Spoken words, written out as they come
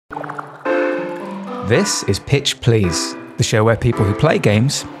This is Pitch Please, the show where people who play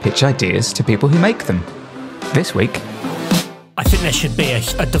games pitch ideas to people who make them. This week... I think there should be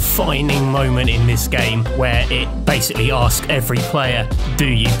a defining moment in this game where it basically asks every player, do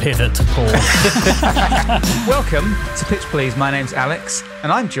you pivot to porn? Welcome to Pitch Please. My name's Alex,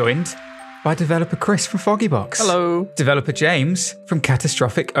 and I'm joined by developer Chris from Foggybox. Hello. Developer James from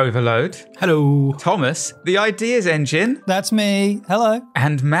Catastrophic Overload. Hello. Thomas, the Ideas Engine. That's me. Hello.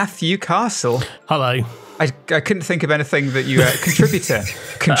 And Matthew Castle. Hello. I couldn't think of anything that you... contributor.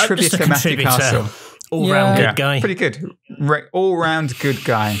 Contributor Matthew Castle. All-round good guy. Pretty good. All-round good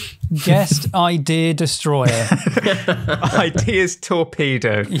guy. Guest idea destroyer. Ideas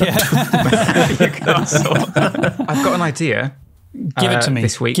torpedo. Yeah. Matthew Castle. I've got an idea. Give it to me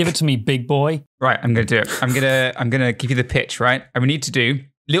this week. Give it to me, big boy. Right, I'm going to do it. I'm going to give you the pitch, right? And we need to do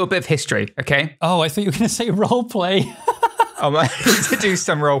a little bit of history, okay? Oh, I thought you were going to say role play. I need to do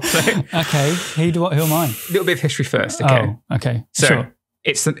some role play. Okay. Who am I? A little bit of history first, okay? Oh, okay. So, sure.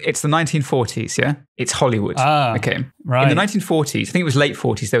 It's the 1940s, yeah? It's Hollywood. Okay. Right. In the 1940s, I think it was late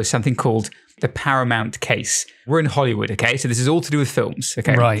 40s, there was something called the Paramount case. We're in Hollywood, okay? So this is all to do with films,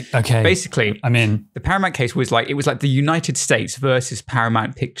 okay? Right, okay. Basically, I'm in. The Paramount case was like the United States versus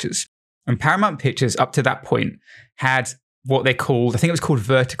Paramount Pictures. And Paramount Pictures, up to that point, had what they called, I think it was called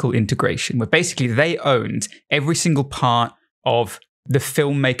vertical integration, where basically they owned every single part of the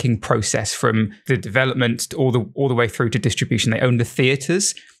filmmaking process, from the development all the way through to distribution. They owned the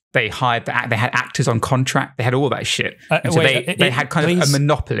theaters. They hired they had actors on contract. They had all that shit. And so they had kind of a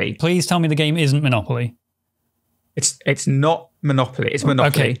monopoly. Please tell me the game isn't Monopoly. It's not Monopoly. It's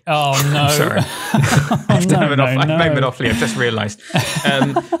Monopoly. Okay. Oh no! Sorry, I've made Monopoly. I've just realised.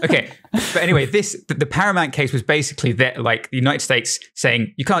 Okay, but anyway, the Paramount case was basically that, like, the United States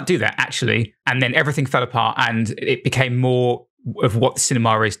saying you can't do that actually, and then everything fell apart, and it became more of what the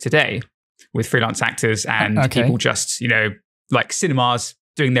cinema is today, with freelance actors and people just, like cinemas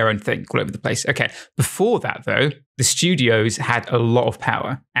doing their own thing all over the place. Okay. Before that, though, the studios had a lot of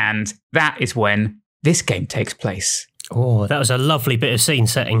power, and that is when this game takes place. Oh, that was a lovely bit of scene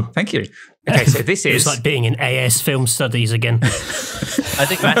setting. Thank you. Okay, so this is... It's like being in AS Film Studies again. I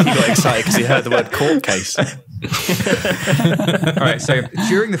think Matthew got excited because he heard the word court case. All right, so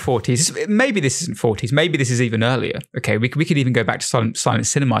during the 40s, maybe this isn't 40s, maybe this is even earlier. Okay, we could even go back to silent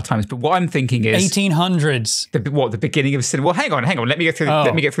cinema times, but what I'm thinking is... 1800s. The beginning of cinema? Well, hang on. Let me get through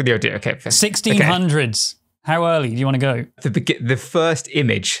the idea. Okay. 1600s. Okay. How early do you want to go? The first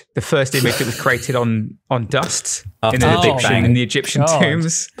image that was created on dust in the Egyptian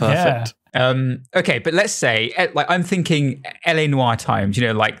tombs. Perfect. Yeah. Okay, but let's say, like, I'm thinking LA Noire times.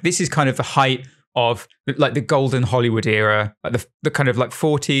 Like, this is kind of the height of like the golden Hollywood era, like the kind of like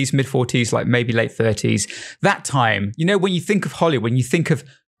 40s, mid 40s, like maybe late 30s. That time, when you think of Hollywood, when you think of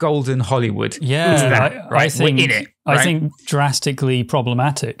golden Hollywood, yeah, right? I think we're in it. Right? I think drastically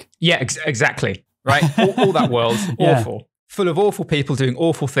problematic. Yeah, exactly. Right, all that world, awful, full of awful people doing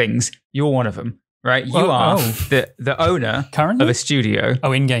awful things. You're one of them, right? You are the owner currently of a studio.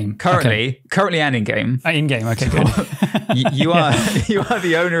 Oh, in game. Currently and in game. In game. Okay, good. you are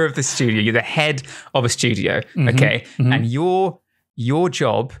the owner of the studio. You're the head of a studio. Okay, and your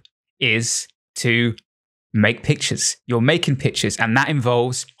job is to make pictures. You're making pictures, and that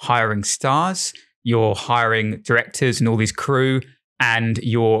involves hiring stars. You're hiring directors and all these crew. And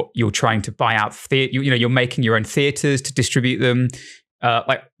you're trying to buy out you're making your own theaters to distribute them.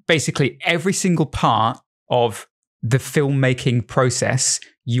 Like, basically every single part of the filmmaking process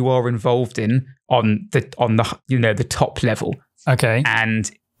you are involved in on the top level. Okay.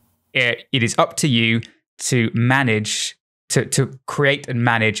 And it is up to you to manage to create and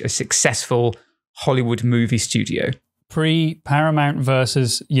manage a successful Hollywood movie studio. Pre-Paramount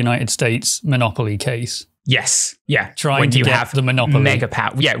versus United States Monopoly case. Yes, yeah. Trying to get the monopoly. Mega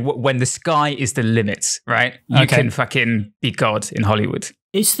power. Yeah, when the sky is the limit, right? You can fucking be God in Hollywood.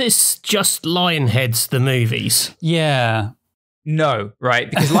 Is this just Lionheads, the movies? Yeah. No, right?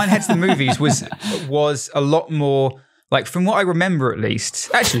 Because Lionheads, the movies was a lot more, like, from what I remember at least.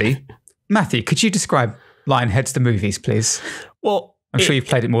 Actually, Matthew, could you describe Lionheads, the movies, please? Well, I'm sure you've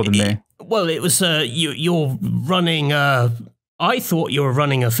played it more than me. Well, it was, you're running, I thought you were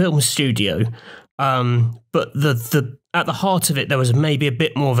running a film studio. But the at the heart of it, there was maybe a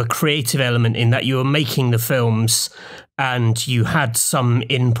bit more of a creative element in that you were making the films and you had some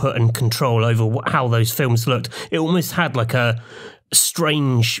input and control over how those films looked. It almost had like a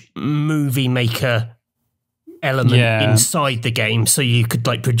strange movie maker element inside the game, so you could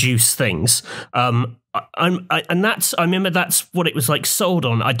like produce things. I remember that's what it was like sold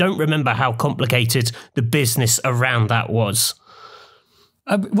on. I don't remember how complicated the business around that was.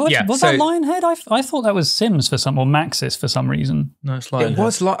 Was that Lionhead? I thought that was Sims for some, or Maxis for some reason. No, it's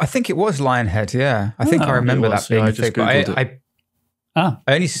Lionhead. I think it was Lionhead. Yeah, I think I remember that being a thing. I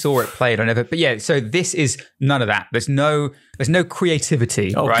only saw it played. I never. But yeah, so this is none of that. There's no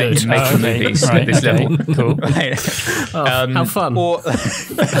creativity right in making movies at this level. Cool. Right? How fun! Or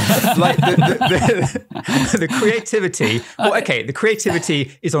like the creativity. Well, okay, the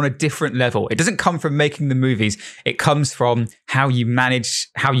creativity is on a different level. It doesn't come from making the movies. It comes from how you manage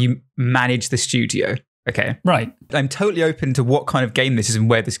the studio. Okay, right. I'm totally open to what kind of game this is and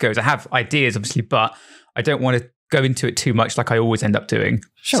where this goes. I have ideas, obviously, but I don't want to go into it too much like I always end up doing.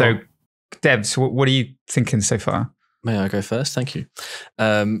 Sure. So, Debs, what are you thinking so far? May I go first? Thank you.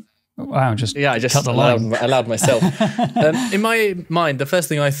 Wow, I just cut the line. allowed myself. In my mind, the first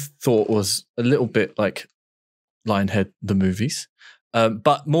thing I thought was a little bit like Lionhead, the movies,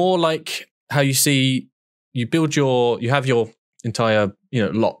 but more like how you have your entire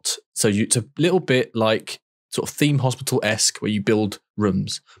lot. So it's a little bit like sort of theme hospital-esque where you build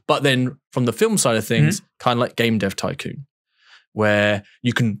rooms. But then from the film side of things, kind of like Game Dev Tycoon, where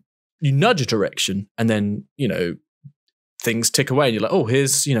you nudge a direction and then, things tick away and you're like, oh,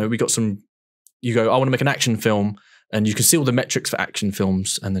 here's, we got some, you go, I want to make an action film, and you can see all the metrics for action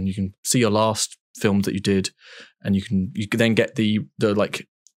films, and then you can see your last film that you did, and you can then get the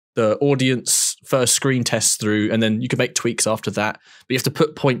audience first screen tests through, and then you can make tweaks after that. But you have to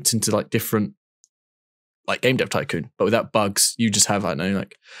put points into like different, like Game Dev Tycoon, but without bugs. You just have,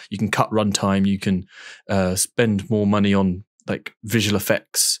 you can cut runtime, you can spend more money on like visual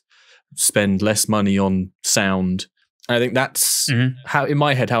effects, spend less money on sound. And I think that's how, in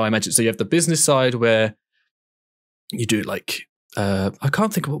my head, how I imagine it. So you have the business side where you do like, I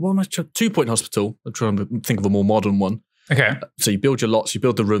can't think of what am I? 2 Point Hospital. I'm trying to think of a more modern one. Okay. So you build your lots, you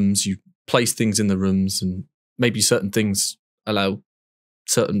build the rooms, you place things in the rooms, and maybe certain things allow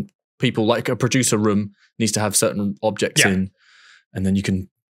certain people, like a producer room needs to have certain objects in, and then you can,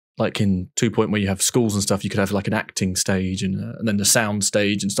 like in 2 Point where you have schools and stuff, you could have like an acting stage and then the sound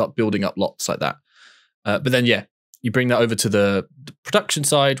stage and start building up lots like that. But then you bring that over to the production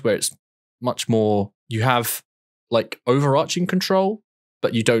side where it's much more, you have like overarching control,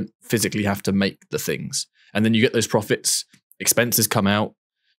 but you don't physically have to make the things. And then you get those profits, expenses come out,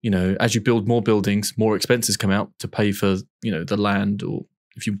 as you build more buildings, more expenses come out to pay for, the land, or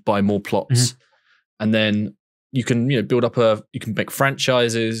if you buy more plots. And then you can, build up you can make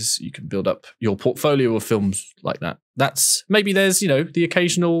franchises, you can build up your portfolio of films like that. That's, maybe there's, the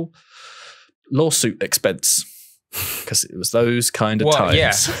occasional lawsuit expense, because it was those kind of times.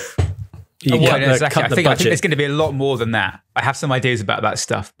 Yeah. Exactly. I think there's going to be a lot more than that. I have some ideas about that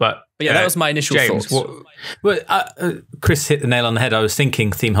stuff, but that was my initial thoughts. Chris hit the nail on the head. I was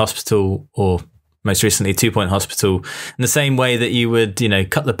thinking Theme Hospital, or most recently 2 Point Hospital, in the same way that you would,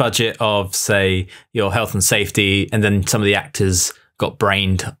 cut the budget of, say, your health and safety, and then some of the actors got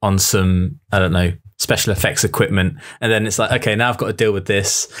brained on some, I don't know, special effects equipment, and then it's like, okay, now I've got to deal with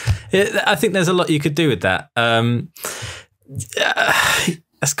this. I think there's a lot you could do with that.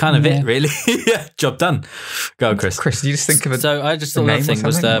 That's kind of it, really. Yeah, job done. Go on, Chris. Chris, did you just think of it? So I just thought the thing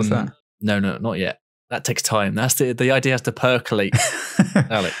was, no, not yet. That takes time. That's the idea has to percolate,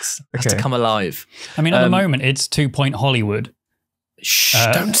 Alex. Has to come alive. I mean, at the moment, it's 2 Point Hollywood. Shh,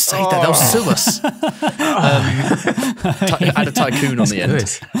 don't say that. They'll sue us. Add a tycoon on the end.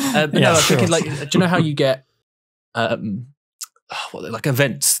 I was thinking, like, do you know how you get like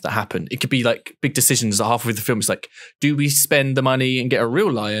events that happen? It could be like big decisions that halfway through the film. It's like, do we spend the money and get a real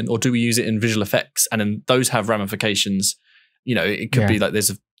lion, or do we use it in visual effects? And then those have ramifications. It could be like there's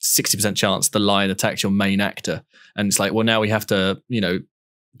a 60% chance the lion attacks your main actor, and it's like, well, now we have to,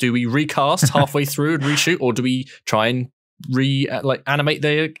 do we recast halfway through and reshoot, or do we try and animate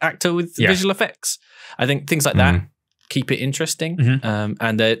the actor with visual effects? I think things like that keep it interesting.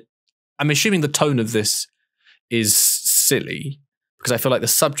 And I'm assuming the tone of this is silly, because I feel like the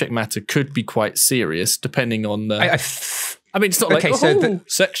subject matter could be quite serious depending on the. I mean, it's not like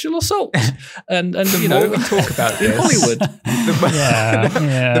sexual assault, and the more we talk about this in Hollywood,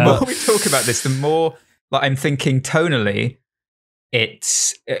 the more we talk about this, the more like I'm thinking tonally,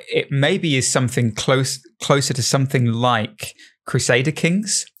 it maybe is something closer to something like Crusader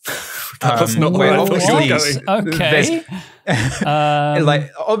Kings. That's not where I thought you were going. Okay,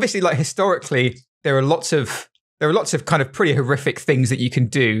 obviously, historically, there are lots of kind of pretty horrific things that you can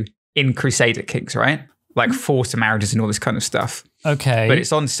do in Crusader Kings, right? Like forced marriages and all this kind of stuff. Okay. But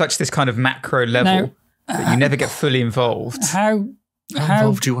it's on such this kind of macro level that you never get fully involved. How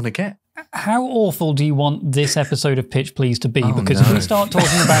involved do you want to get? how awful do you want this episode of Pitch Please to be? Because if we start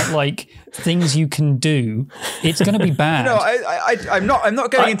talking about like things you can do, it's going to be bad. No, I'm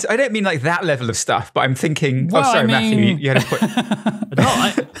not going into. I don't mean like that level of stuff, but I'm thinking. Well, sorry, I mean- Matthew, you had a point. No,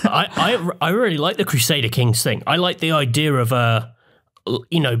 I really like the Crusader Kings thing. I like the idea of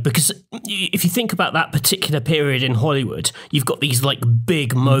because if you think about that particular period in Hollywood, you've got these like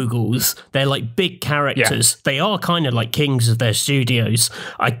big moguls. They're like big characters. They are kind of like kings of their studios.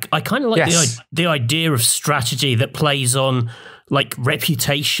 I kind of like the idea of strategy that plays on like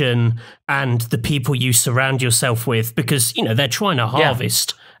reputation and the people you surround yourself with, because they're trying to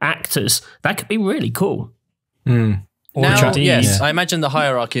harvest actors. That could be really cool. Now, yes, I imagine the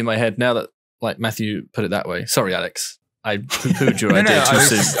hierarchy in my head now that like Matthew put it that way. Sorry, Alex. I poo-pooed your idea too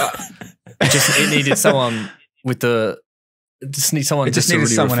soon. It needed someone with the. It just needs someone. It just to needed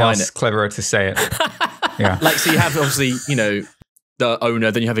really someone refine else it. cleverer to say it. Yeah, like so you have obviously the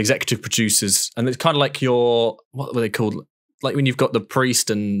owner, then you have executive producers, and it's kind of like your what were they called? Like when you've got the priest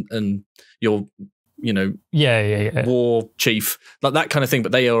and your war chief, like that kind of thing.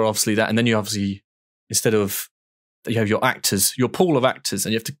 But they are obviously that, and then you obviously instead of you have your actors, your pool of actors,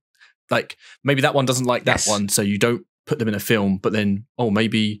 and you have to like maybe that one doesn't like that one, so you don't put them in a film, but then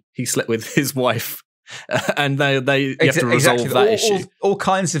maybe he slept with his wife and you have to resolve that issue. All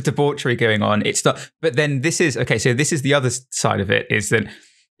kinds of debauchery going on. It's not, but then this is okay. So this is the other side of it, is that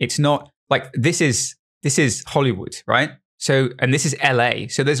it's not like this is Hollywood, right? So, and this is LA.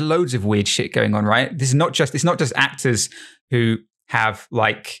 So there's loads of weird shit going on, right? It's not just actors who have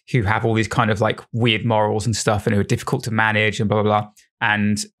all these kind of like weird morals and stuff and who are difficult to manage and blah, blah, blah.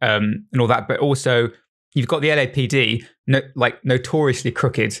 And all that, but also you've got the LAPD, notoriously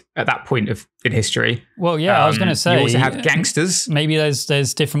crooked at that point in history. Well, yeah, I was going to say. You also have gangsters. Maybe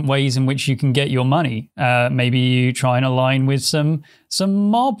there's different ways in which you can get your money. Maybe you try and align with some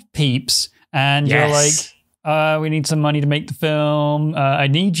mob peeps, and you're like, we need some money to make the film. I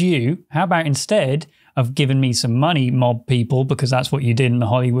need you. How about instead of giving me some money, mob people, because that's what you did in the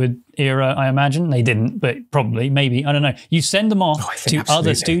Hollywood era, I imagine. They didn't, but probably, maybe, I don't know. You send them off to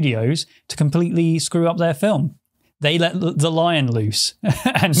other studios to completely screw up their film. They let the lion loose.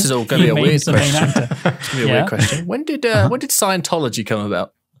 And this is all going to be a weird question. It's going to be a weird question. When did Scientology come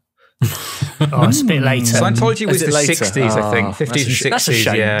about? It's a bit later. Scientology was the 60s, I think. 50s and 60s. That's a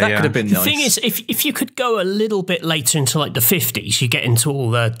shame. That could have been nice. The thing is, if you could go a little bit later into like the 50s, you get into all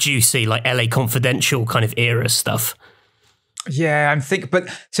the juicy like LA Confidential kind of era stuff. Yeah, but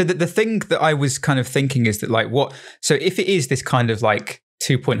so the thing that I was kind of thinking is that so if it is this kind of like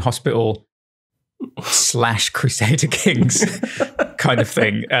 2 Point Hospital / Crusader Kings kind of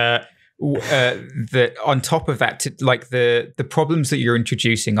thing, that on top of that, the problems that you're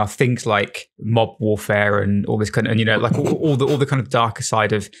introducing are things like mob warfare and all this kind of, like all the kind of darker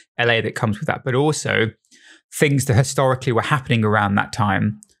side of LA that comes with that, but also things that historically were happening around that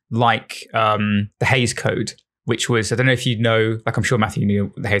time, like the Hays Code, which was, I don't know if you know, like I'm sure Matthew knew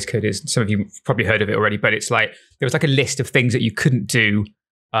what the Hays Code is. Some of you probably heard of it already, but it's like there was like a list of things that you couldn't do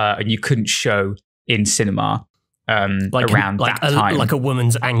and you couldn't show in cinema around that time. Like a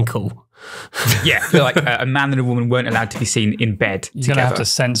woman's ankle. Yeah, like a man and a woman weren't allowed to be seen in bed You're together. going to have to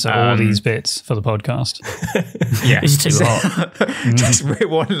censor all these bits for the podcast. Yeah, It's too hot. Just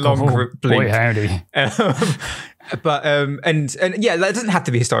one long blink. Boy, howdy. But and yeah, that doesn't have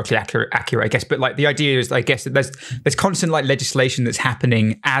to be historically accurate, I guess. But like the idea is, I guess, that there's constant like legislation that's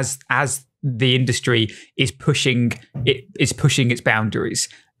happening as the industry is pushing its boundaries,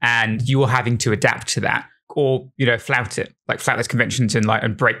 and you're having to adapt to that, or flout those conventions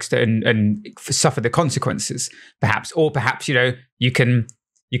and break and suffer the consequences, perhaps, or perhaps you can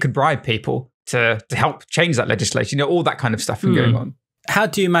bribe people to help change that legislation, all that kind of stuff going on. How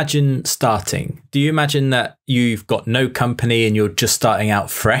do you imagine starting? Do you imagine that you've got no company and you're just starting out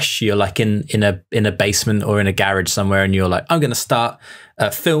fresh? You're like in a basement or in a garage somewhere, and you're like, I'm going to start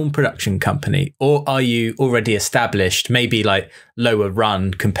a film production company, or are you already established, maybe like lower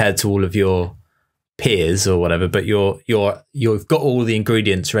run compared to all of your peers or whatever, but you've got all the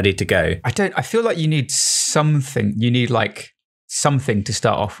ingredients ready to go? I feel like you need something. You need like something to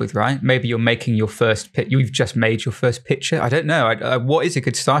start off with, right? Maybe you're making your first pitch. You've just made your first picture. I don't know. What is a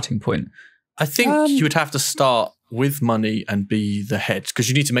good starting point? I think you would have to start with money and be the head, because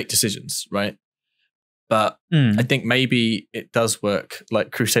you need to make decisions, right? But I think maybe it does work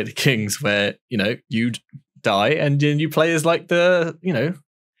like Crusader Kings, where you die and then you play as like the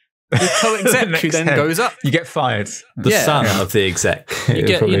co-exec who then goes up. You get fired. The son of the exec. You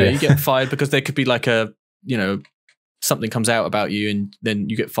get fired because there could be like a something comes out about you, and then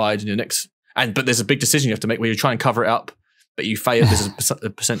you get fired in your next. But there's a big decision you have to make where you try and cover it up. but you fail. There's a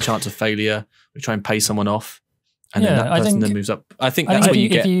percent chance of failure. We try and pay someone off, and then that person then moves up. I think that's what you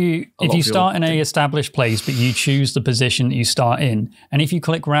get. If you start in a established place, but you choose the position that you start in, and if you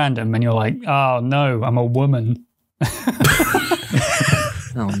click random and you're like, oh no, I'm a woman.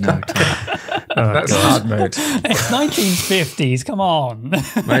 Oh no, Tom. That's hard mode. It's 1950s. Come on. No,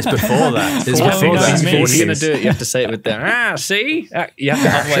 it's before that. It's Well, before you that. know, If you're going to do it, you have to say it with the see. You have to,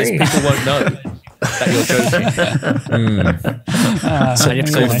 otherwise people won't know that you're joking. So you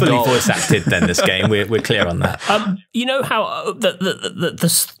have to go fully voice acted. Then this game, we're clear on that. You know how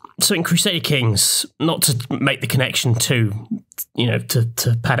so in Crusader Kings, not to make the connection to,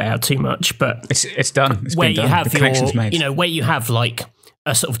 to pad it out too much, but it's done. It's where been you done. have The connection's made. where you have like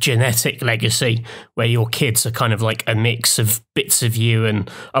a sort of genetic legacy where your kids are kind of like a mix of bits of you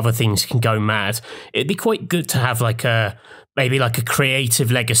and other things can go mad. It'd be quite good to have like maybe like a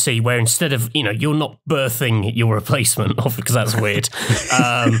creative legacy where instead of, you're not birthing your replacement, because that's weird.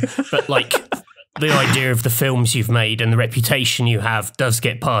 But like the idea of the films you've made and the reputation you have does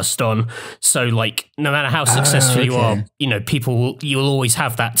get passed on. So like, no matter how successful you are, you'll always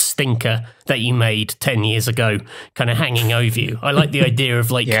have that stinker that you made 10 years ago kind of hanging over you. I like the idea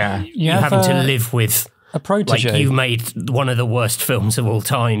of like you having to live with a protege. Like you made one of the worst films of all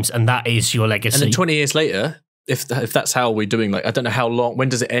times and that is your legacy. And then 20 years later, if that's how we're doing, like, I don't know how long, when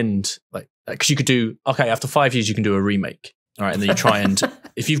does it end? Like, because you could do, okay, after 5 years, you can do a remake. All right. And then you try and,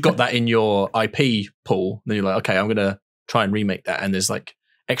 if you've got that in your IP pool, then you're like, okay, I'm going to try and remake that. And there's like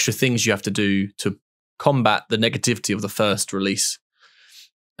extra things you have to do to combat the negativity of the first release.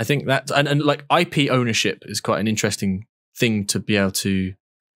 I think that, and like IP ownership is quite an interesting thing to be able to,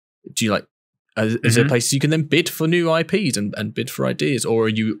 do you like, is there places you can then bid for new IPs and bid for ideas, or are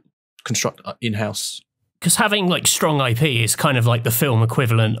you construct in-house? Because having like strong IP is kind of like the film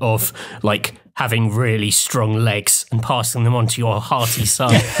equivalent of like having really strong legs and passing them on to your hearty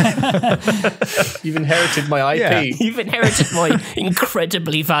son. You've inherited my IP. Yeah. You've inherited my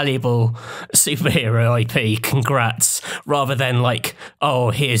incredibly valuable superhero IP. Congrats. Rather than like, oh,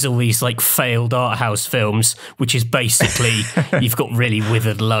 here's all these like failed art house films, which is basically you've got really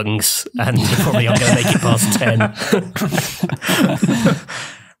withered lungs and you probably aren't going to make it past 10.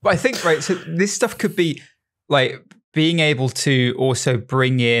 But I think, right, so this stuff could be like being able to also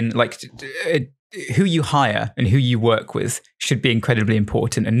bring in like who you hire and who you work with should be incredibly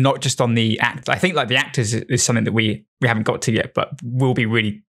important, and not just on the act. I think like the actors is something that we haven't got to yet, but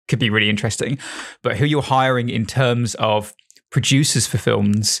could be really interesting. But who you're hiring in terms of producers for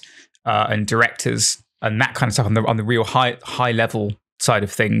films and directors and that kind of stuff on the real high level side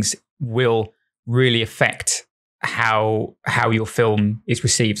of things will really affect how your film is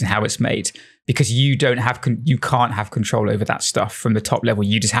received and how it's made, because you can't have control over that stuff from the top level.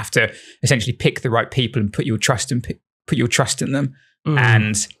 You just have to essentially pick the right people and put your trust in them.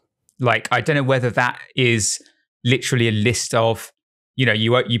 And like, I don't know whether that is literally a list of,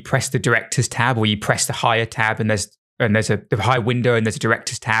 you press the director's tab or you press the hire tab, and there's the hire window and there's a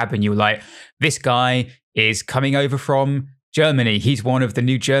director's tab, and you're like, this guy is coming over from Germany. He's one of the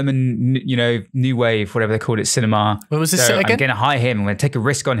new German, new wave, whatever they called it, cinema. What was this so again? I'm going to hire him. I'm going to take a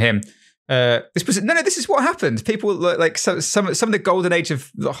risk on him. This is what happened. People like some of the golden age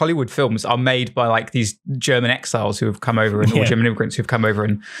of Hollywood films are made by like these German exiles who have come over or German immigrants who've come over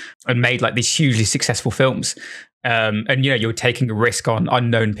and made like these hugely successful films. And you're taking a risk on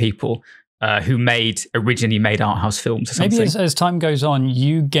unknown people who originally made art house films or something. Maybe as time goes on,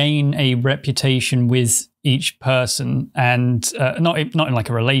 you gain a reputation with each person, and not in like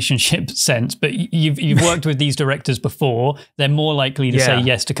a relationship sense, but you've worked with these directors before. They're more likely to say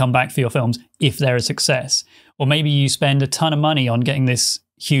yes to come back for your films if they're a success. Or maybe you spend a ton of money on getting this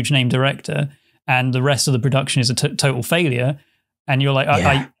huge name director, and the rest of the production is a total failure. And you're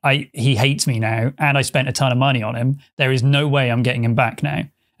like, he hates me now, and I spent a ton of money on him. There is no way I'm getting him back now.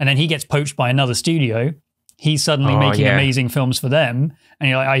 And then he gets poached by another studio. He's suddenly making amazing films for them. And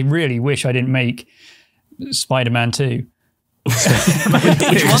you're like, I really wish I didn't make Spider-Man 2. Amazing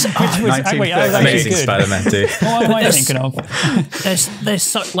Spider-Man 2. What am I thinking of? There's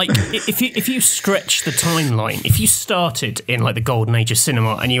so, like, if you stretch the timeline, if you started in like the golden age of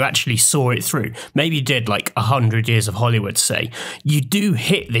cinema and you actually saw it through, maybe you did like 100 years of Hollywood, say, you do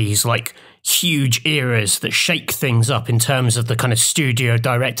hit these like huge eras that shake things up in terms of the kind of studio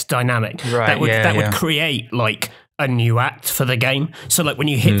direct dynamic that would create like a new act for the game. So like when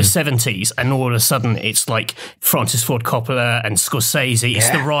you hit the 70s and all of a sudden it's like Francis Ford Coppola and Scorsese, it's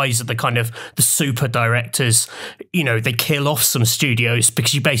the rise of the kind of the super directors. You know, they kill off some studios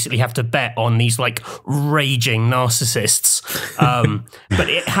because you basically have to bet on these like raging narcissists. But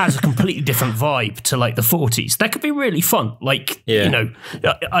it has a completely different vibe to like the 40s. That could be really fun. Like, you know,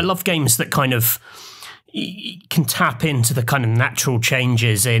 I love games that kind of can tap into the kind of natural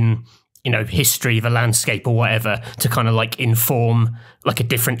changes in, you know, history, the landscape or whatever to kind of like inform like a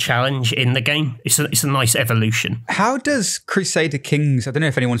different challenge in the game. It's a nice evolution. How does Crusader Kings, I don't know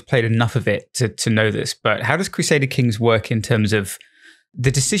if anyone's played enough of it to know this, but how does Crusader Kings work in terms of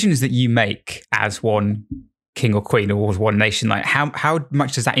the decisions that you make as one king or queen or as one nation? Like how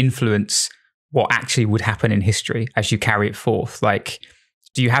much does that influence what actually would happen in history as you carry it forth? Like,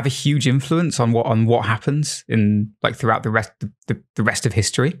 do you have a huge influence on what happens in like throughout the rest of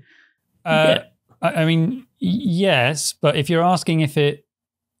history? I mean, yes, but if you're asking if it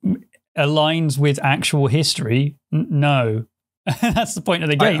aligns with actual history, no. That's the point of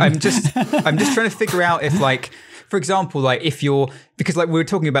the game. I'm just trying to figure out if, like, for example, like if you're, because like we were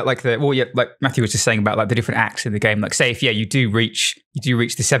talking about like like Matthew was just saying about like the different acts in the game. Like, say if you do reach the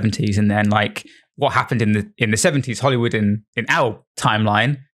 70s, and then like what happened in the 70s, Hollywood in our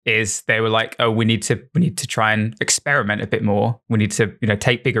timeline is they were like, oh, we need to try and experiment a bit more. We need to, you know,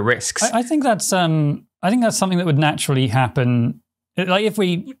 take bigger risks. I think that's something that would naturally happen. Like if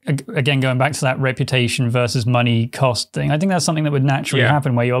we, again, going back to that reputation versus money cost thing, I think that's something that would naturally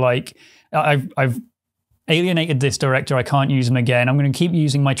happen where you're like, I've alienated this director, I can't use him again. I'm going to keep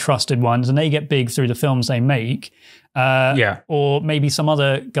using my trusted ones, and they get big through the films they make. Or maybe some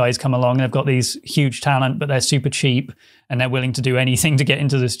other guys come along and they've got these huge talent, but they're super cheap and they're willing to do anything to get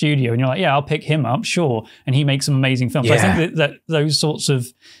into the studio. And you're like, yeah, I'll pick him up, sure. And he makes some amazing films. Yeah. I think that those sorts of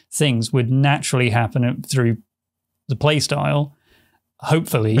things would naturally happen through the play style,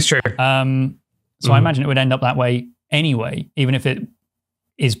 hopefully. That's true. So I imagine it would end up that way anyway, even if it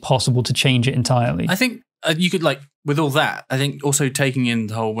is possible to change it entirely. I think you could, like, with all that, I think also taking in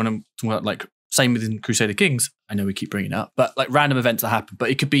the whole, when I'm talking about, like, same within Crusader Kings, I know we keep bringing it up, but like random events that happen. But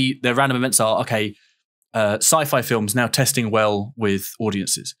it could be, the random events are, okay, sci-fi films now testing well with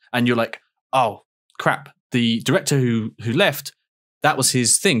audiences. And you're like, oh, crap, the director who left, that was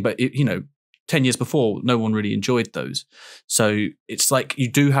his thing. But, 10 years before, no one really enjoyed those. So it's like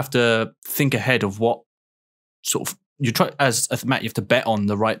you do have to think ahead of what sort of, you try, as Matt, you have to bet on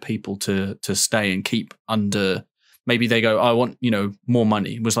the right people to stay and keep under. Maybe they go, I want, more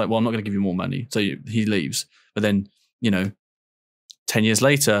money. It was like, well, I'm not going to give you more money. So he leaves. But then, 10 years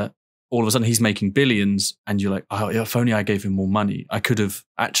later, all of a sudden he's making billions, and you're like, oh, if only I gave him more money, I could have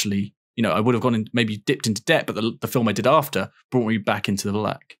actually, I would have gone and maybe dipped into debt, but the film I did after brought me back into the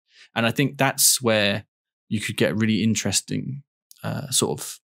black. And I think that's where you could get really interesting sort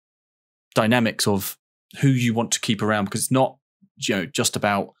of dynamics of who you want to keep around, because it's not, just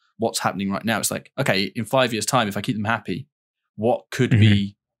about what's happening right now. It's like, okay, in 5 years' time, if I keep them happy, what could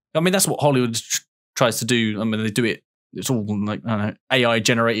be? I mean, that's what Hollywood tries to do. I mean, they do it. It's all like, I don't know,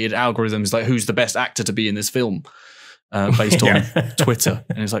 AI-generated algorithms, like who's the best actor to be in this film, based on Twitter.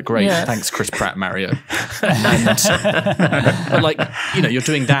 And it's like, great, thanks, Chris Pratt, Mario. But like, you're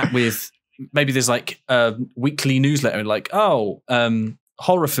doing that with, maybe there's like a weekly newsletter, like,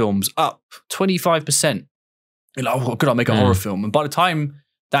 horror films up 25%. You're like, oh, good, I'll make a horror film. And by the time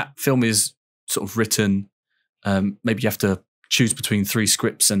that film is sort of written, maybe you have to choose between 3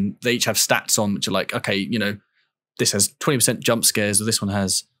 scripts, and they each have stats on which are like, okay, this has 20% jump scares, or this one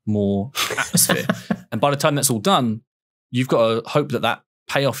has more atmosphere. And by the time that's all done, you've got to hope that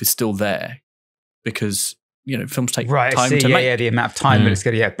payoff is still there, because films take time to make. Yeah, the amount of time that it's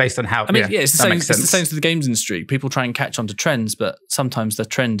going to, based on how. I mean, it's the same. It's the same to the games industry. People try and catch on to trends, but sometimes the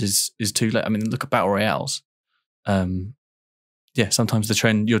trend is too late. I mean, look at battle royales. Sometimes the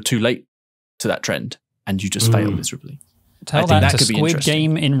trend, you're too late to that trend, and you just fail miserably. Tell that to Squid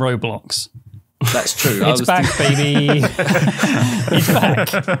Game in Roblox. That's true. It's back, baby. It's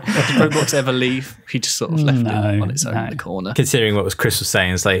back. Did Roblox ever leave? He just sort of left it on its own in the corner. Considering what Chris was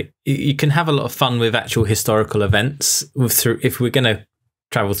saying, it's like you can have a lot of fun with actual historical events. If we're going to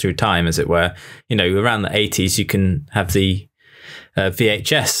travel through time, as it were, around the 80s, you can have the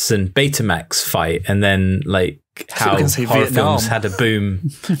VHS and Betamax fight, and then like how horror films had a boom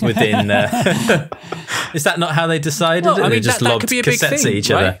within. Is that not how they decided? Well, I mean, they just that could be a big cassettes thing, at each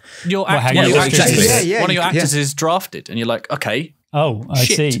right? other. Your One of your actors is drafted, and you're like, okay. Oh, I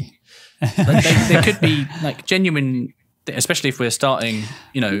see. Like, they could be like genuine, especially if we're starting,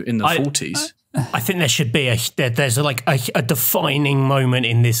 in the 40s. I think there should be there's a defining moment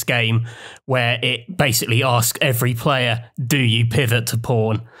in this game where it basically asks every player, do you pivot to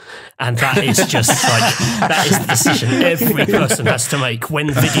porn? And that is just that is the decision every person has to make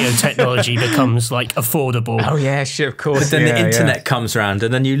when video technology becomes like affordable. Oh yeah, sure, of course. But then the internet comes around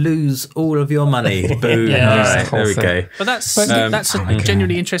and then you lose all of your money. Boom. Yeah. There we go. But that's a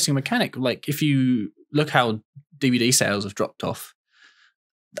genuinely interesting mechanic. Like if you look how DVD sales have dropped off,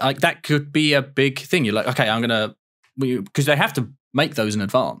 like that could be a big thing. You're like, okay, because they have to make those in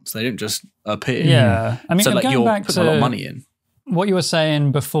advance. They don't just appear. Yeah, I mean, so like going you're back putting to a lot of money in. What you were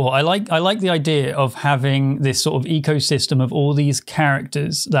saying before, I like the idea of having this sort of ecosystem of all these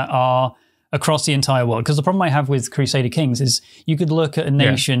characters that are across the entire world. Because the problem I have with Crusader Kings is you could look at a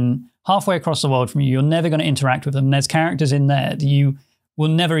nation halfway across the world from you. You're never going to interact with them. There's characters in there that you will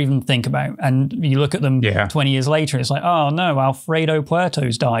never even think about. And you look at them 20 years later, it's like, oh no, Alfredo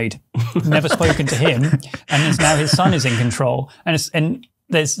Puerto's died. Never spoken to him. And it's now his son is in control. And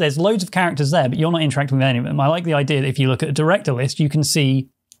there's loads of characters there, but you're not interacting with any of them. I like the idea that if you look at a director list, you can see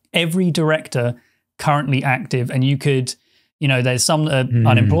every director currently active, and you could, there's some that are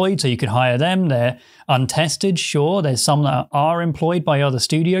unemployed, so you could hire them. They're untested, sure. There's some that are employed by other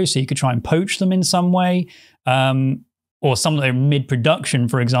studios, so you could try and poach them in some way. Or some that are mid-production,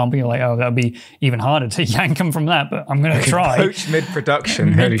 for example. You're like, oh, that would be even harder to yank them from that, but I'm going to try. Poach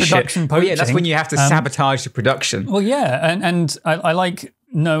mid-production. Holy shit. Poaching. Oh, yeah, that's when you have to sabotage the production. Well, yeah, and I like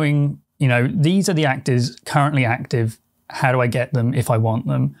knowing, these are the actors currently active. How do I get them if I want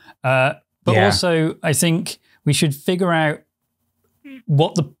them? But also, I think we should figure out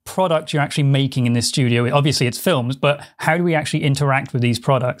what the product you're actually making in this studio. Obviously, it's films, but how do we actually interact with these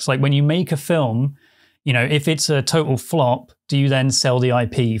products? Like when you make a film, if it's a total flop, do you then sell the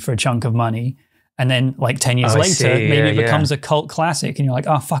IP for a chunk of money? And then like 10 years later, maybe it becomes a cult classic and you're like,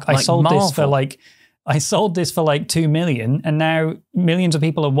 oh, fuck, I sold this for like 2 million and now millions of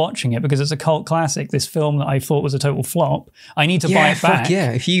people are watching it because it's a cult classic. This film that I thought was a total flop. I need to buy it back.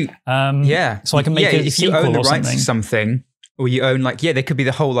 Yeah, if you, so I can make a if you sequel own the or rights something. to something, or you own there could be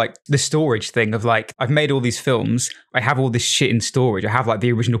the whole the storage thing of I've made all these films, I have all this shit in storage, I have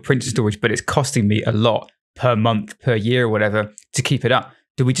the original print in storage, but it's costing me a lot per month, per year, or whatever to keep it up.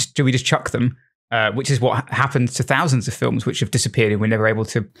 Do we just chuck them? Which is what happens to thousands of films which have disappeared and we're never able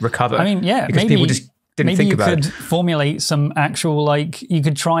to recover. I mean, yeah, because people just didn't think about it. Maybe you could formulate some actual, you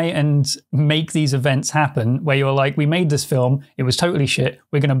could try and make these events happen where you're like, we made this film, it was totally shit,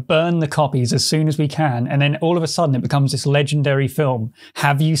 we're going to burn the copies as soon as we can, and then all of a sudden it becomes this legendary film.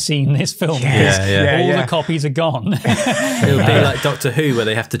 Have you seen this film? All the copies are gone. It would be like Doctor Who, where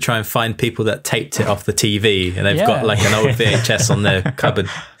they have to try and find people that taped it off the TV, and they've got an old VHS on their cupboard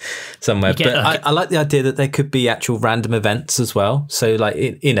somewhere. But I like the idea that there could be actual random events as well. So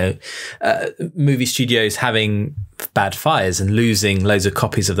movie studios having bad fires and losing loads of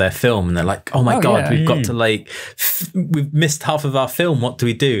copies of their film, and they're like, oh my God, we've got to we've missed half of our film, what do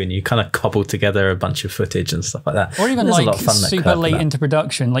we do? And you kind of cobble together a bunch of footage and stuff like that. Or even a lot of fun super late into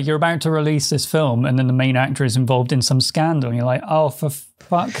production, you're about to release this film and then the main actor is involved in some scandal and you're like, oh, for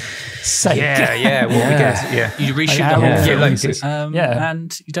fuck's sake. You reshoot the whole film,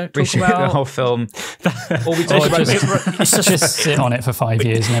 and you don't talk about the whole film. Or we talk about just sit on it for 5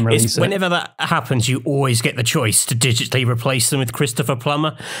 years and then release it. Whenever that happens, you always get the choice to digitally replace them with Christopher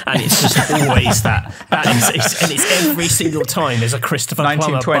Plummer, and it's just always that. And it's every single time there's a Christopher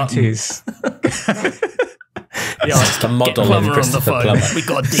Plummer 1920s. Yeah, it's the model of Christopher Plummer. We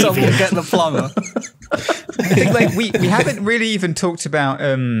got someone get the plumber. I think we haven't really even talked about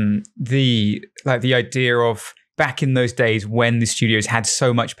the idea of back in those days when the studios had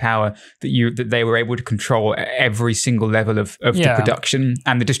so much power that they were able to control every single level of the production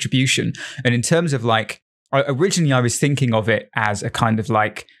and the distribution. And in terms of originally I was thinking of it as a kind of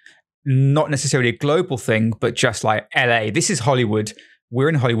not necessarily a global thing, but just LA. This is Hollywood. We're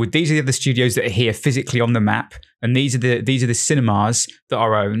in Hollywood. These are the other studios that are here physically on the map, and these are the cinemas that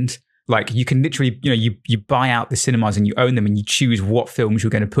are owned. You can literally, you buy out the cinemas and you own them, and you choose what films you're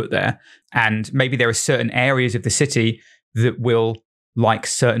going to put there. And maybe there are certain areas of the city that will like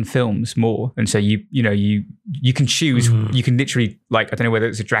certain films more, and so you can choose. You can literally I don't know whether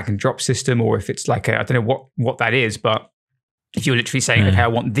it's a drag and drop system or if it's I don't know what that is, but if you're literally saying, okay, I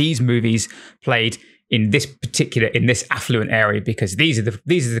want these movies played in this affluent area because these are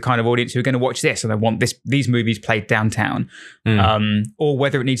the kind of audience who are going to watch this, and I want these movies played downtown, or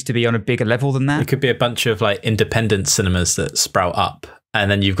whether it needs to be on a bigger level than that. It could be a bunch of independent cinemas that sprout up, and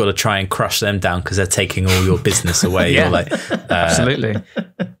then you've got to try and crush them down because they're taking all your business away. Absolutely.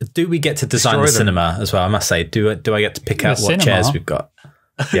 Do we get to design the cinema as well? I must say, do I get to pick out what chairs we've got?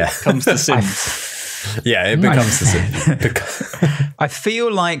 Yeah. Comes the Sims. Yeah, it becomes the Sims. I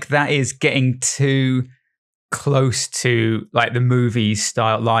feel like that is getting too close to like the movie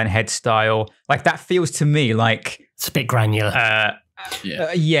style, Lionhead style. Like that feels to me like It's a bit granular.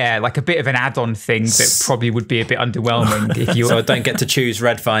 yeah, like a bit of an add-on thing that probably would be a bit underwhelming if you. So I don't get to choose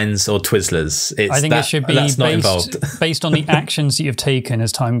Red Vines or Twizzlers. I think it should be based on the actions that you've taken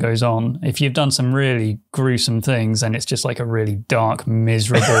as time goes on. If you've done some really gruesome things, and it's just like a really dark,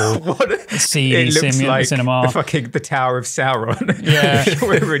 miserable, seedy cinema. The Tower of Sauron. Yeah,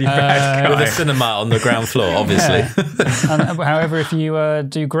 we're a really bad guy. With a cinema on the ground floor, obviously. Yeah. However, if you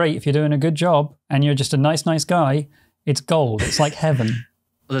do great, if you're doing a good job, and you're just a nice guy, it's gold. It's like heaven.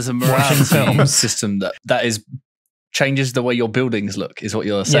 There's a morality system that is changes the way your buildings look, is what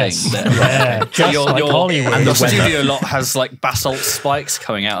you're saying. Yes. There. Yeah, just like Hollywood. And the studio lot has like basalt spikes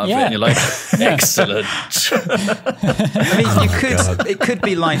coming out of it, and you're like, excellent. I mean, it could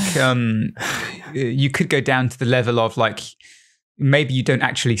be like, you could go down to the level of like, maybe you don't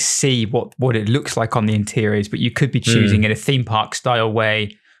actually see what it looks like on the interiors, but you could be choosing in a theme park style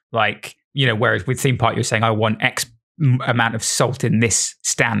way, like, you know, whereas with theme park, you're saying, I want X amount of salt in this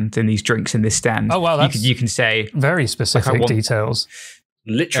stand and these drinks in this stand. Oh wow, you can say very specific details.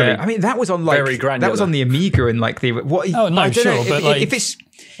 Literally, I mean that was on like very granular. That was on the Amiga and like the what? Oh no, sure, but like if it's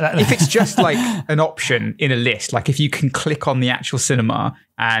just like an option in a list, like if you can click on the actual cinema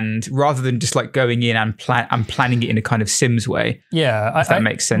and rather than just like going in and planning it in a kind of Sims way. Yeah, if that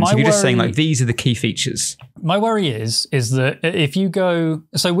makes sense. If you're just saying like these are the key features. My worry is that if you go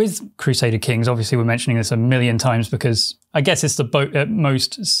with Crusader Kings, obviously we're mentioning this a million times because I guess it's the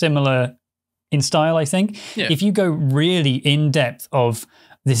most similar in style. I think if you go really in depth of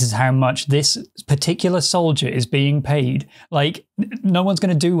this is how much this particular soldier is being paid. Like, no one's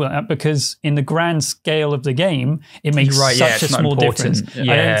going to do that because in the grand scale of the game, it makes such a small difference.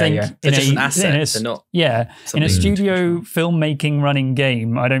 Yeah. I don't think it's just an asset. They're not in a studio filmmaking running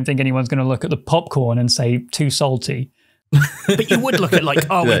game, I don't think anyone's going to look at the popcorn and say too salty. But you would look at like,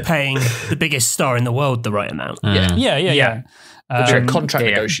 are we paying the biggest star in the world the right amount? Yeah. Contract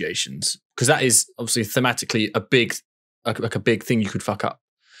negotiations, because that is obviously thematically a big thing you could fuck up.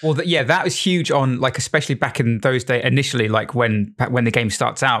 Well, that was huge on like, especially back in those days, initially, like when the game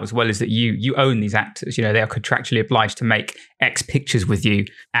starts out, as well as that you own these actors, you know, they are contractually obliged to make X pictures with you.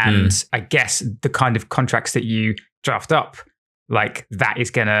 And I guess the kind of contracts that you draft up, like that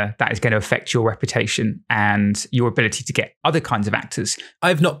is gonna affect your reputation and your ability to get other kinds of actors.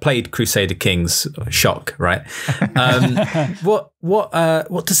 I've not played Crusader Kings. Shock, right? What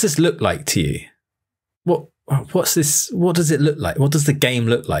does this look like to you? What's this? What does it look like? What does the game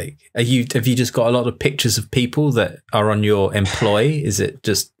look like? Have you just got a lot of pictures of people that are on your employ? Is it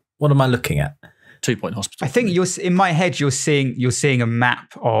just, what am I looking at? 2 Point Hospital. I think in my head you're seeing a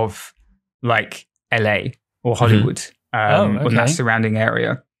map of like LA or Hollywood or that surrounding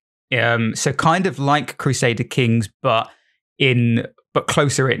area. So kind of like Crusader Kings, but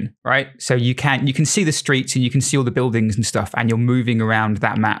closer in, right? So you can see the streets and you can see all the buildings and stuff, and you're moving around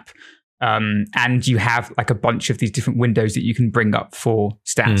that map. And you have like a bunch of these different windows that you can bring up for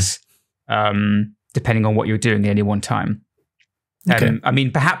stats, depending on what you're doing at any one time. I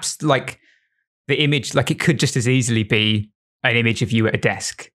mean, perhaps like the image, like it could just as easily be an image of you at a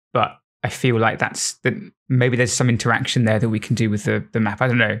desk, but I feel like that maybe there's some interaction there that we can do with the map. I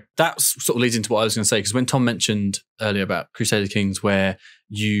don't know. That sort of leads into what I was going to say, because when Tom mentioned earlier about Crusader Kings, where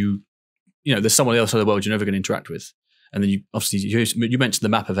you know, there's someone else in the world you're never going to interact with. And then you mentioned the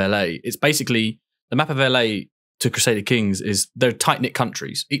map of LA. It's basically the map of LA to Crusader Kings is they're tight-knit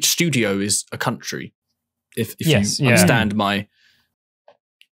countries. Each studio is a country, if you understand my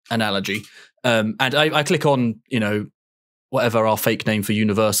analogy. And I click on, you know, whatever our fake name for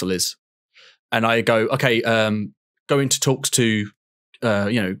Universal is. And I go, okay, go into talks to, you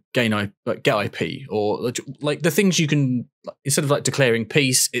know, get IP, or like the things you can, instead of like declaring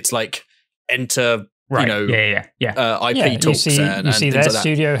peace, it's like enter... Right. You know, IP talks. You see their like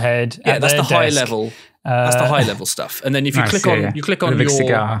studio head. Yeah, that's the high desk. level. That's the high level stuff. And then if you click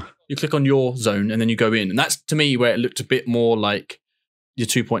on your zone, and then you go in, and that's to me where it looked a bit more like your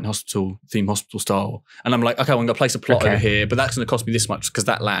 2 Point Hospital theme hospital style. And I'm like, okay, I'm going to place a plot over here, but that's going to cost me this much because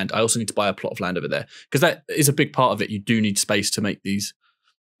that land. I also need to buy a plot of land over there, because that is a big part of it. You do need space to make these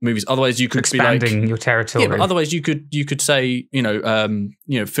movies. Otherwise, you could expanding be like, your territory. Yeah, but otherwise you could say, you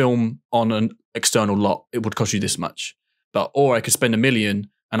know, film on an external lot, it would cost you this much. Or I could spend $1 million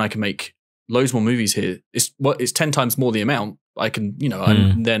and I can make loads more movies here. It's 10 times more the amount. I can, you know,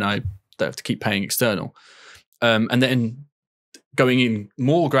 and then I don't have to keep paying external. And then going in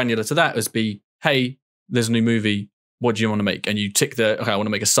more granular to that is hey, there's a new movie. what do you want to make? And you tick I want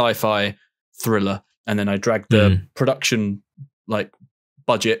to make a sci-fi thriller. And then I drag the production like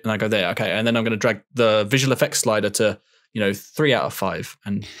budget and I go there. Okay. And then I'm going to drag the visual effects slider to, 3 out of 5.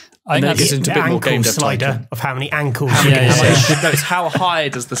 And then it gets into a bit more game dev slider of how many ankles. No, it's how high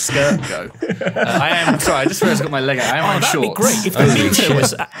does the skirt go? I just realized I got my leg out. I am on that'd shorts. Be great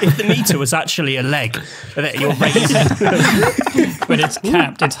if the meter was actually a leg that you're raising. But it's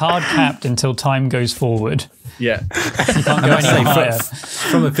capped. It's hard capped until time goes forward. Yeah. You can't go any higher.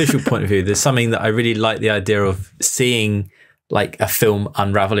 From a visual point of view, there's something that I really like the idea of seeing like a film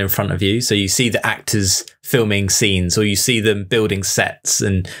unravel in front of you. So you see the actors filming scenes or you see them building sets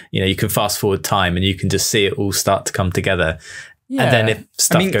and, you can fast forward time and you can just see it all start to come together. Yeah. And then if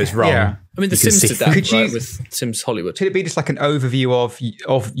stuff goes wrong. Yeah. I mean, The Sims did that, right, with Sims Hollywood. Could it be just like an overview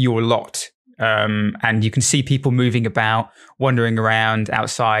of your lot? And you can see people moving about, wandering around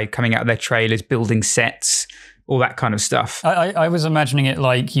outside, coming out of their trailers, building sets, all that kind of stuff. I was imagining it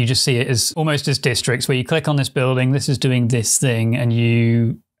like you just see it as almost as districts where you click on this building, this is doing this thing, and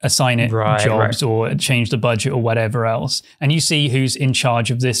you assign it jobs or change the budget or whatever else. And you see who's in charge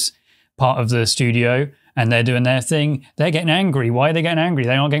of this part of the studio and they're doing their thing. They're getting angry. Why are they getting angry?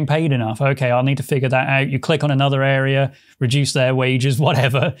 They're not getting paid enough. Okay, I'll need to figure that out. You click on another area, reduce their wages,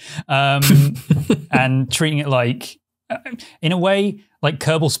 whatever. And treating it like, in a way, like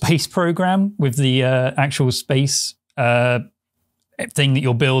Kerbal Space Program with the actual space thing that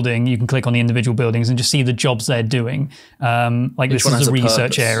you're building. You can click on the individual buildings and just see the jobs they're doing. Like this is the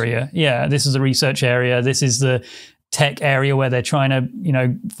research area. Yeah, this is the research area. This is the tech area where they're trying to,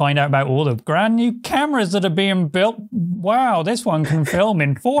 find out about all the brand new cameras that are being built. Wow, this one can film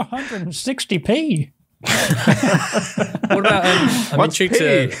in 460p. What about I'm intrigued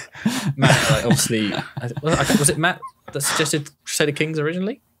to Matt, like obviously was it Matt that suggested Crusader Kings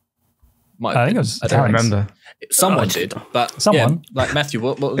originally? I think it was. I don't remember. Someone did, but someone like Matthew,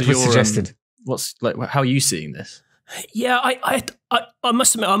 what was your suggested? What's like? How are you seeing this? Yeah, I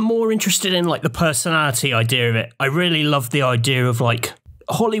must admit I'm more interested in like the personality idea of it. I really love the idea of like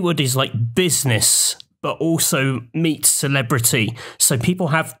Hollywood is like business, but also meets celebrity. So people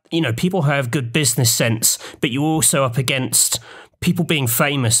have good business sense, but you're also up against people being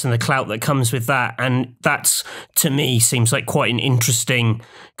famous and the clout that comes with that. And that's, to me, seems like quite an interesting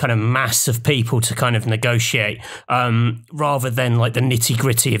kind of mass of people to kind of negotiate, rather than like the nitty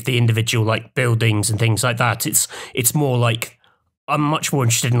gritty of the individual like buildings and things like that. It's more like I'm much more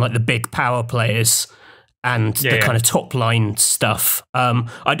interested in like the big power players and the kind of top line stuff.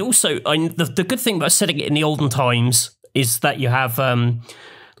 The good thing about setting it in the olden times is that you have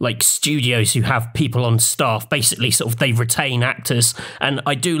like studios who have people on staff, basically sort of they retain actors. And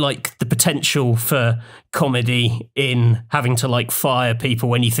I do like the potential for comedy in having to like fire people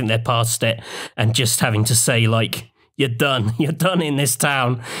when you think they're past it and just having to say like, you're done in this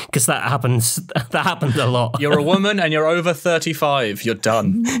town, because that happens a lot. You're a woman and you're over 35. You're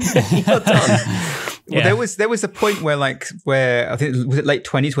done. You're done. Well, there was a point where I think was it late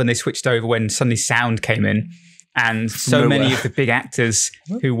 20s when they switched over, when suddenly sound came in, and so many of the big actors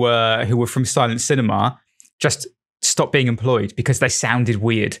who were from silent cinema just stopped being employed because they sounded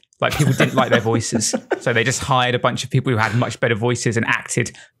weird. Like people didn't like their voices, so they just hired a bunch of people who had much better voices and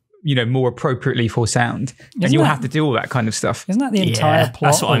acted, more appropriately for sound. And you'll have to do all that kind of stuff. Isn't that the entire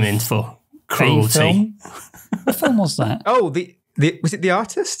plot? That's what I'm in for. Cruelty. What film was that? Oh, was it The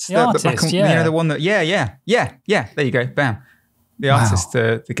Artist? The Artist, the one that, there you go, bam. The Artist,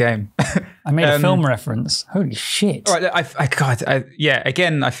 the game. I made a film reference. Holy shit. All right,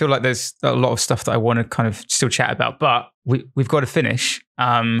 again, I feel like there's a lot of stuff that I want to kind of still chat about, but we've got to finish.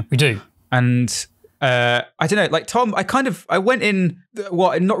 We do. And I don't know, like Tom, I went in,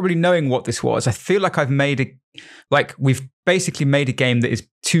 not really knowing what this was. I feel like we've basically made a game that is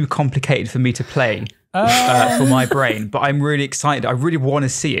too complicated for me to play for my brain, but I'm really excited. I really want to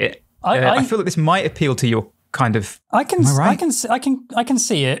see it. I feel like this might appeal to your kind of. I can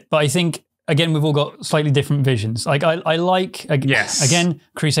see it, but I think again we've all got slightly different visions. Like I like again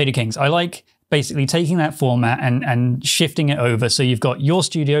Crusader Kings. I like basically taking that format and shifting it over. So you've got your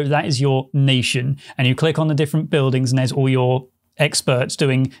studio, that is your nation, and you click on the different buildings and there's all your experts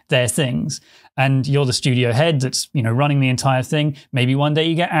doing their things. And you're the studio head that's, running the entire thing. Maybe one day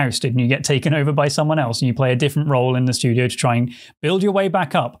you get ousted and you get taken over by someone else and you play a different role in the studio to try and build your way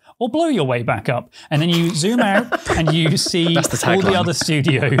back up or blow your way back up. And then you zoom out and you see all the other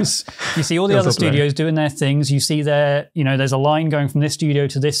studios. You see all the other studios doing their things. You see there's a line going from this studio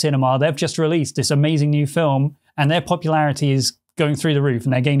to this cinema. They've just released this amazing new film and their popularity is going through the roof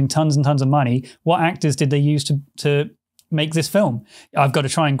and they're gaining tons and tons of money. What actors did they use to make this film? I've got to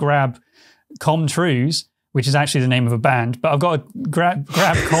try and grab Com Truise, which is actually the name of a band. But I've got to grab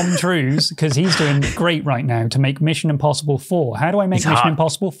Com Trues because he's doing great right now to make Mission Impossible 4. How do I make Mission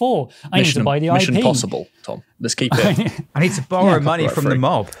Impossible 4? I need to buy the IP. Mission Possible, Tom. Let's keep it. I need to borrow money from the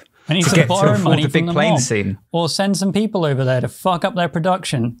mob. I need to borrow money from the mob, scene. or send some people over there to fuck up their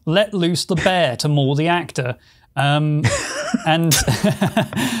production. Let loose the bear to maul the actor, and and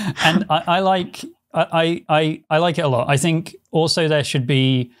I like it a lot. I think also there should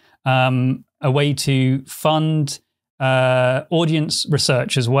be a way to fund audience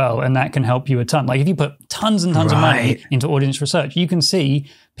research as well, and that can help you a ton. Like if you put tons and tons of money into audience research, you can see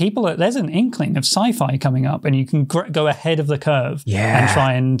there's an inkling of sci-fi coming up, and you can go ahead of the curve and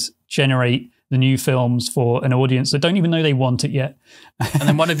try and generate the new films for an audience that don't even know they want it yet. And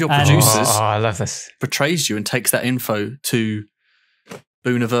then one of your producers I love this. portrays you and takes that info to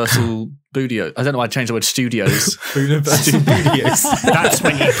Booniversal Studios. I don't know why I changed the word studios. Booniversal Studios. That's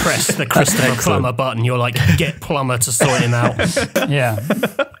when you press the Christopher Plummer button. You're like, get Plummer to sort him out. Yeah.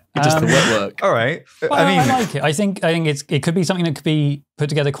 Just the wet work. All right. I like it. I think it could be something that could be put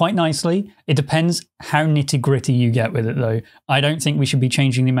together quite nicely. It depends how nitty gritty you get with it, though. I don't think we should be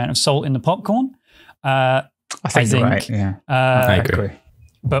changing the amount of salt in the popcorn. I think you're right. Yeah, I agree.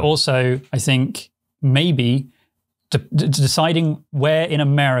 But also, I think maybe deciding where in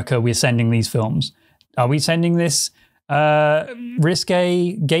America we're sending these films. Are we sending this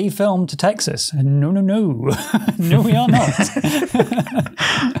risque gay film to Texas? No. No, we are not.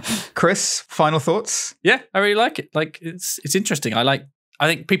 Chris, final thoughts? Yeah, I really like it. Like it's interesting. I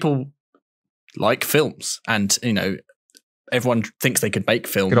think people like films, and everyone thinks they could make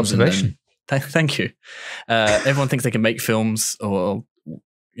films. Good observation. Thank you. Everyone thinks they can make films, or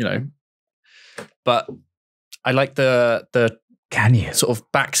but I like the sort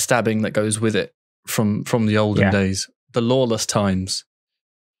of backstabbing that goes with it from the olden days, the lawless times.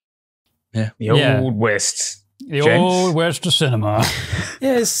 Yeah, the old West. The old West of cinema.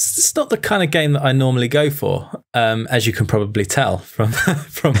 Yeah, it's not the kind of game that I normally go for, as you can probably tell from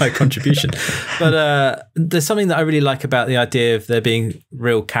my contribution. But there's something that I really like about the idea of there being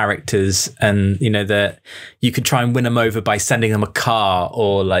real characters, and that you can try and win them over by sending them a car,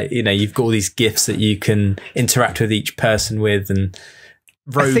 or you've got all these gifts that you can interact with each person with, and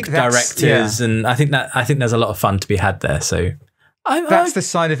rogue directors, and I think there's a lot of fun to be had there. So that's the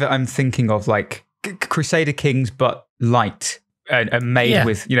side of it I'm thinking of, like Crusader Kings, but light and made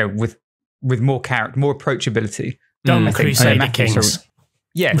with more character, more approachability. Dumb Crusader Kings.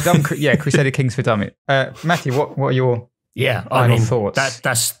 Crusader Kings for dumb. Matthew, what are your final thoughts?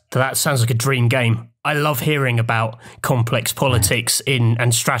 That sounds like a dream game. I love hearing about complex politics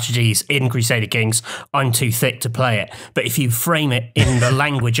and strategies in Crusader Kings. I'm too thick to play it. But if you frame it in the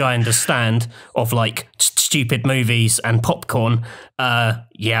language I understand of like stupid movies and popcorn, I'd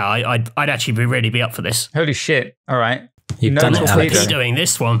actually really be up for this. Holy shit. All right. You've done it, Alex. You're doing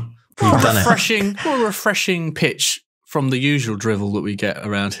this one. What a refreshing pitch from the usual drivel that we get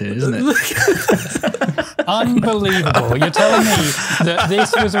around here, isn't it? Unbelievable. You're telling me that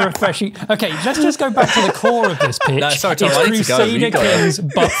this was a refreshing... Okay, let's just go back to the core of this pitch. No, sorry, Tom, it's Crusader Kings,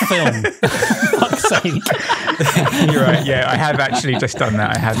 but film. Fuck's sake. You're right, yeah, I have actually just done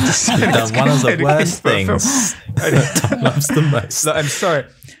that. I have just done one of the worst things that Tom loves the most. I'm sorry.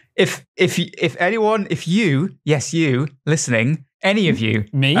 If anyone, you listening, any of you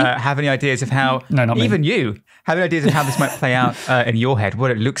Me? Have any ideas of how... No, not even me. You have any ideas of how this might play out in your head,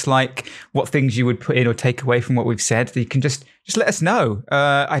 what it looks like, what things you would put in or take away from what we've said, you can just let us know.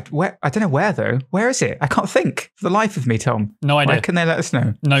 I don't know where, though. Where is it? I can't think for the life of me, Tom. No idea. Where can they let us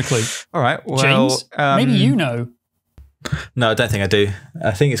know? No clue. All right. Well, James, maybe you know. No, I don't think I do.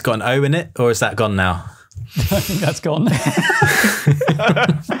 I think it's got an O in it, or is that gone now? I think that's gone.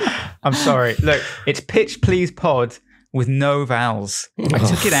 I'm sorry. Look, it's Pitch Please Pod with no vowels. I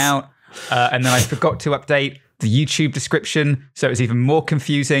took it out and then I forgot to update the YouTube description, so it was even more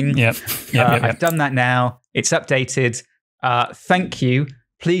confusing. Yep. I've done that now. It's updated. Thank you.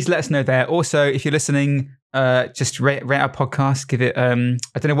 Please let us know there. Also, if you're listening, just rate our podcast. Give it, I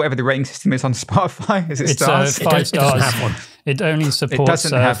don't know, whatever the rating system is on Spotify. Is it stars? 5 stars. It doesn't have one. It only supports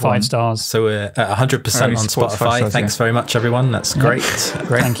 5 stars. So we're at 100% on Spotify. Stars, Thanks very much, everyone. That's great.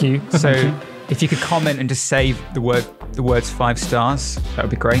 Great. Thank you. So if you could comment and just save the words 5 stars, that would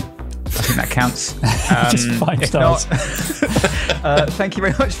be great. I think that counts. Just 5 stars. Not, thank you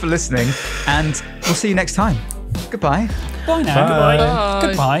very much for listening, and we'll see you next time. Goodbye. Bye now. Bye.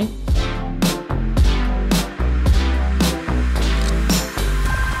 Goodbye.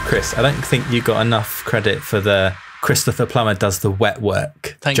 Chris, I don't think you got enough credit for the Christopher Plummer does the wet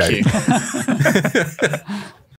work Thank joke. you.